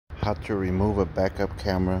How to remove a backup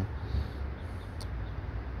camera.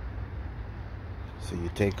 So you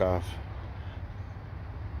take off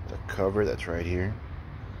the cover that's right here.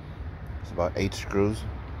 It's about 8 screws.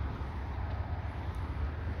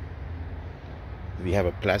 If you have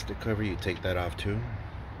a plastic cover, you take that off too.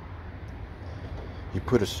 You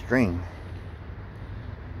put a string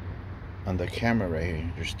on the camera right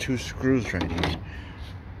here. There's 2 screws right here.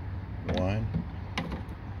 1,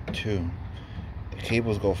 2. The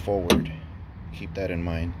cables go forward. Keep that in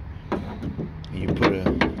mind. And you put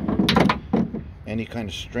any kind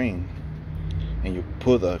of string, and you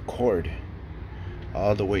pull the cord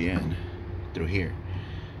all the way in through here.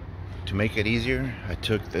 To make it easier, I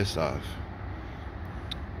took this off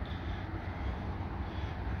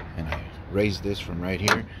and I raised this from right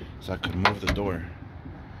here so I could move the door.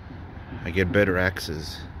 I get better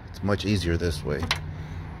access. It's much easier this way.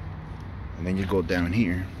 And then you go down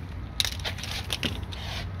here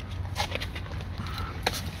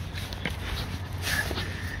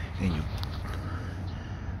and you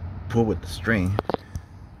pull with the string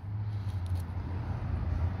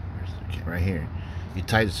right here. You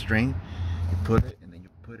tie the string, you put it, and then you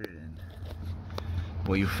put it in.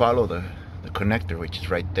 Well, you follow the connector, which is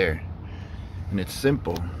right there, and it's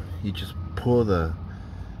simple. You just pull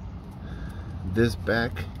this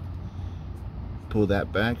back, pull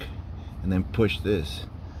that back, and then push this.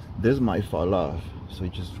 This might fall off, so you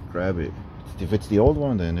just grab it. If it's the old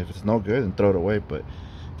one, then if it's no good, then throw it away. But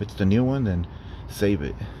if it's the new one, then save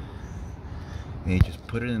it. And you just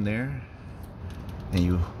put it in there, and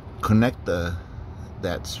you connect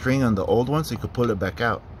that string on the old one so you can pull it back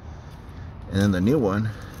out. And then the new one,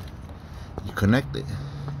 you connect it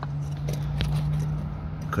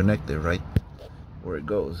right where it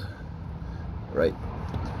goes, right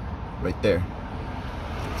there.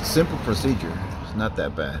 It's a simple procedure. It's not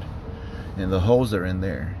that bad, and the holes are in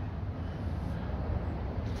there.